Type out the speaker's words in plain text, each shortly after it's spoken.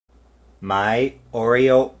My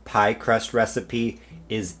Oreo pie crust recipe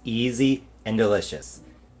is easy and delicious.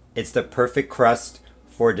 It's the perfect crust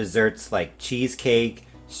for desserts like cheesecake,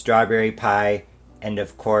 strawberry pie, and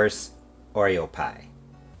of course, Oreo pie.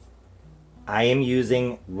 I am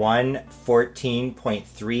using one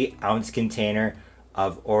 14.3 ounce container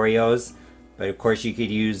of Oreos, but of course you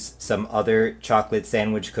could use some other chocolate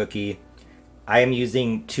sandwich cookie. I am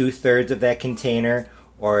using 2/3 of that container,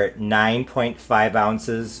 or 9.5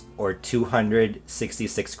 ounces, or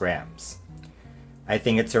 266 grams. I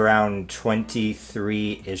think it's around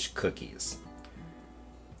 23-ish cookies.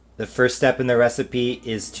 The first step in the recipe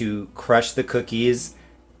is to crush the cookies.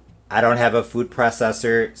 I don't have a food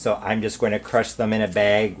processor, so I'm just going to crush them in a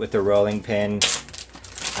bag with a rolling pin.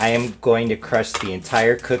 I am going to crush the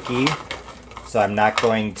entire cookie, so I'm not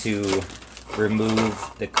going to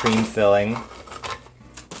remove the cream filling.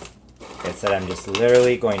 Like I said, I'm just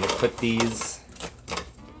literally going to put these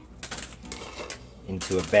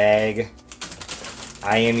into a bag.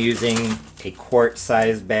 I am using a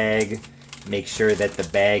quart-sized bag. Make sure that the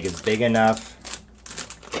bag is big enough.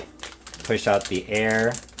 Push out the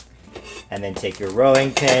air, and then take your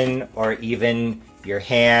rolling pin or even your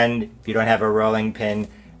hand. If you don't have a rolling pin,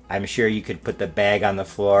 I'm sure you could put the bag on the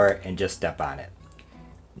floor and just step on it.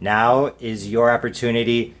 Now is your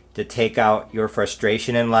opportunity to take out your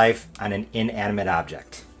frustration in life on an inanimate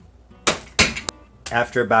object.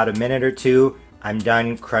 After about a minute or two, I'm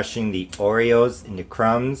done crushing the Oreos into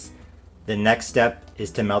crumbs. The next step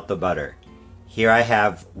is to melt the butter. Here I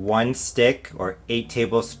have 1 stick or 8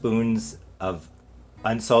 tablespoons of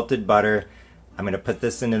unsalted butter. I'm going to put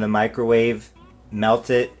this into the microwave, melt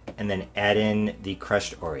it, and then add in the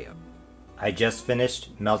crushed Oreo. I just finished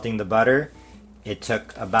melting the butter. It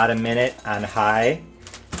took about a minute on high.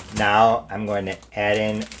 Now I'm going to add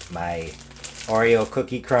in my Oreo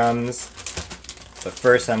cookie crumbs. But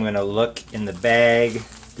first I'm going to look in the bag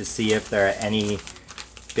to see if there are any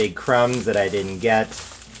big crumbs that I didn't get.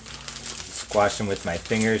 Squash them with my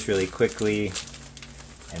fingers really quickly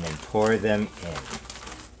and then pour them in.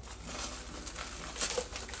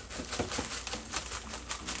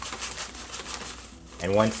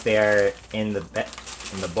 And once they are in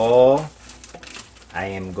the bowl, I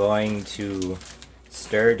am going to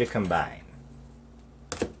stir to combine.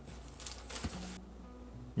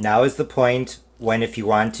 Now is the point when, if you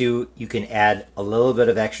want to, you can add a little bit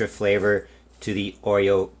of extra flavor to the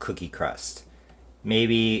Oreo cookie crust.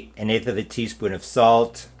 Maybe 1/8 of a teaspoon of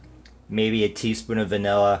salt, maybe a teaspoon of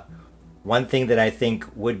vanilla. One thing that I think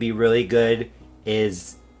would be really good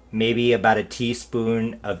is maybe about a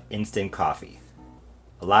teaspoon of instant coffee.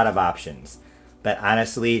 A lot of options, but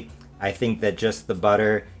honestly, I think that just the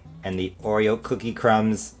butter and the Oreo cookie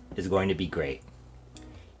crumbs is going to be great.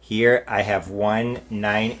 Here I have one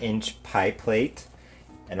 9-inch pie plate,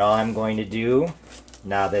 and all I'm going to do,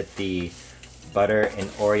 now that the butter and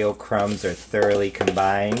Oreo crumbs are thoroughly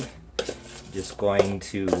combined, just going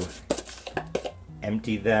to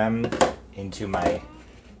empty them into my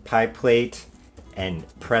pie plate and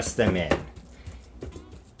press them in.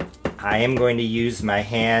 I am going to use my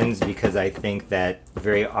hands because I think that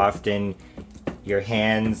very often your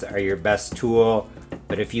hands are your best tool,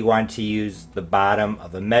 but if you want to use the bottom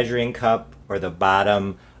of a measuring cup or the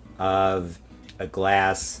bottom of a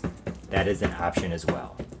glass, that is an option as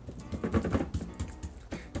well.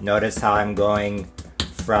 Notice how I'm going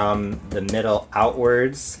from the middle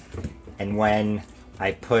outwards, and when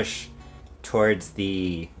I push towards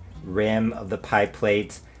the rim of the pie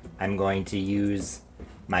plate, I'm going to use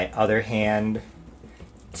my other hand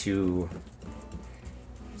to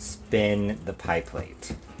spin the pie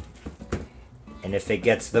plate. And if it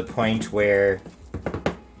gets to the point where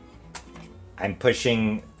I'm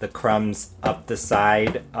pushing the crumbs up the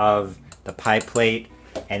side of the pie plate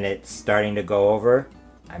and it's starting to go over,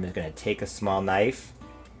 I'm just going to take a small knife,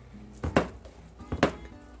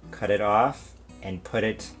 cut it off, and put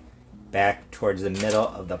it back towards the middle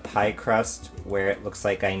of the pie crust where it looks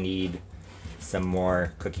like I need some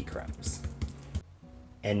more cookie crumbs.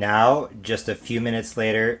 And now, just a few minutes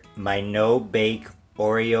later, my no-bake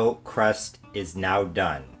Oreo crust is now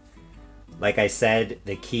done. Like I said,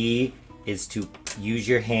 the key is to use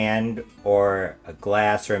your hand or a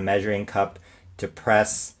glass or a measuring cup to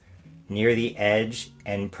press near the edge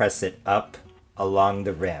and press it up along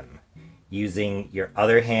the rim, using your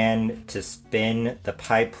other hand to spin the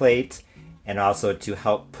pie plate and also to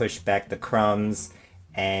help push back the crumbs.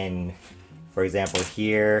 And for example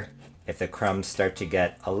here, if the crumbs start to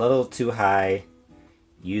get a little too high,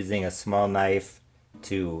 using a small knife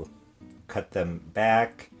to cut them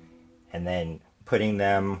back and then putting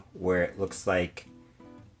them where it looks like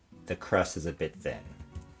the crust is a bit thin.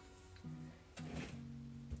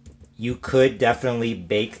 You could definitely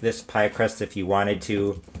bake this pie crust if you wanted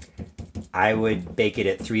to. I would bake it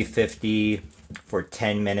at 350 for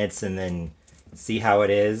 10 minutes and then see how it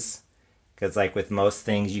is. Because like with most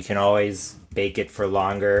things, you can always bake it for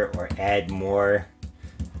longer or add more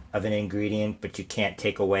of an ingredient, but you can't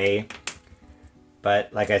take away.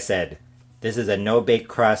 But like I said, this is a no-bake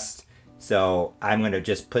crust, so I'm going to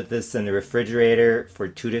just put this in the refrigerator for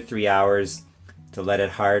 2 to 3 hours to let it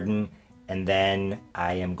harden, and then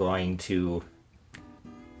I am going to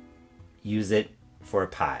use it for a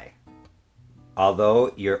pie.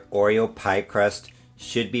 Although your Oreo pie crust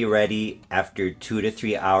should be ready after 2 to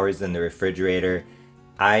 3 hours in the refrigerator,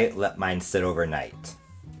 I let mine sit overnight.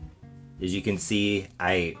 As you can see,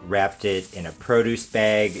 I wrapped it in a produce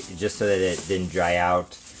bag just so that it didn't dry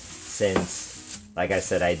out, since, like I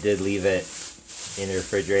said, I did leave it in the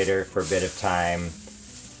refrigerator for a bit of time,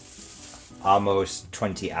 almost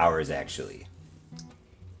 20 hours actually.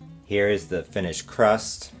 Here is the finished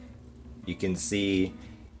crust. You can see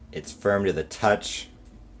it's firm to the touch.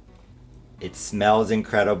 It smells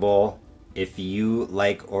incredible. If you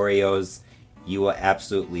like Oreos, you will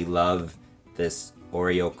absolutely love this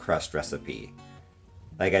Oreo crust recipe.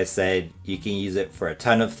 Like I said, you can use it for a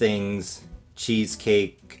ton of things: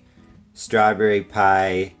 cheesecake, strawberry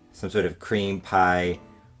pie, some sort of cream pie,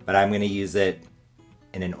 but I'm going to use it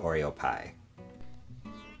in an Oreo pie.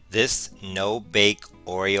 This no-bake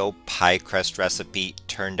Oreo pie crust recipe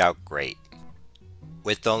turned out great.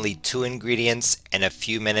 With only 2 ingredients and a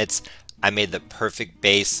few minutes, I made the perfect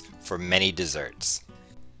base for many desserts.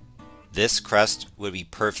 This crust would be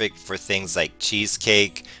perfect for things like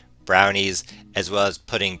cheesecake, brownies, as well as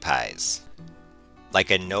pudding pies.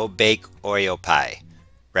 Like a no-bake Oreo pie.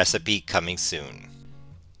 Recipe coming soon.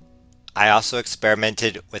 I also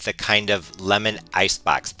experimented with a kind of lemon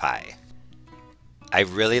icebox pie. I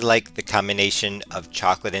really like the combination of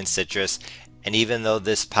chocolate and citrus, and even though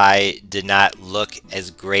this pie did not look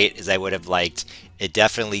as great as I would have liked, it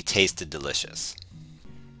definitely tasted delicious.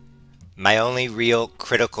 My only real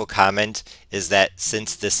critical comment is that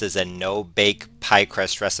since this is a no-bake pie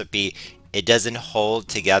crust recipe, it doesn't hold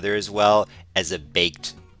together as well as a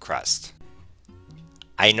baked crust.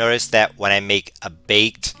 I noticed that when I make a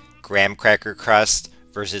baked graham cracker crust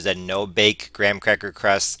versus a no-bake graham cracker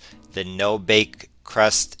crust, the no-bake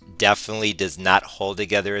crust definitely does not hold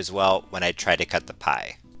together as well when I try to cut the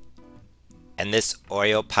pie. And this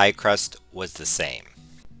Oreo pie crust was the same.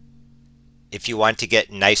 If you want to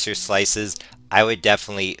get nicer slices, I would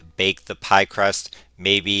definitely bake the pie crust,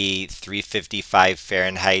 maybe 355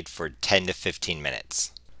 Fahrenheit for 10 to 15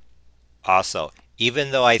 minutes. Also,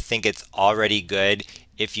 even though I think it's already good,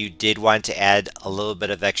 if you did want to add a little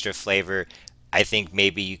bit of extra flavor, I think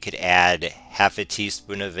maybe you could add half a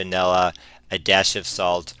teaspoon of vanilla, a dash of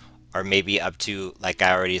salt, or maybe up to, like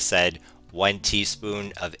I already said, 1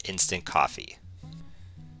 teaspoon of instant coffee.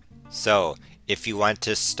 So, if you want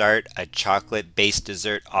to start a chocolate-based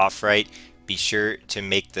dessert off right, be sure to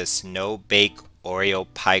make this no-bake Oreo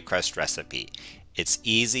pie crust recipe. It's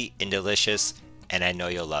easy and delicious, and I know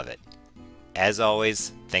you'll love it. As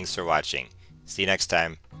always, thanks for watching. See you next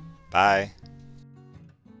time. Bye.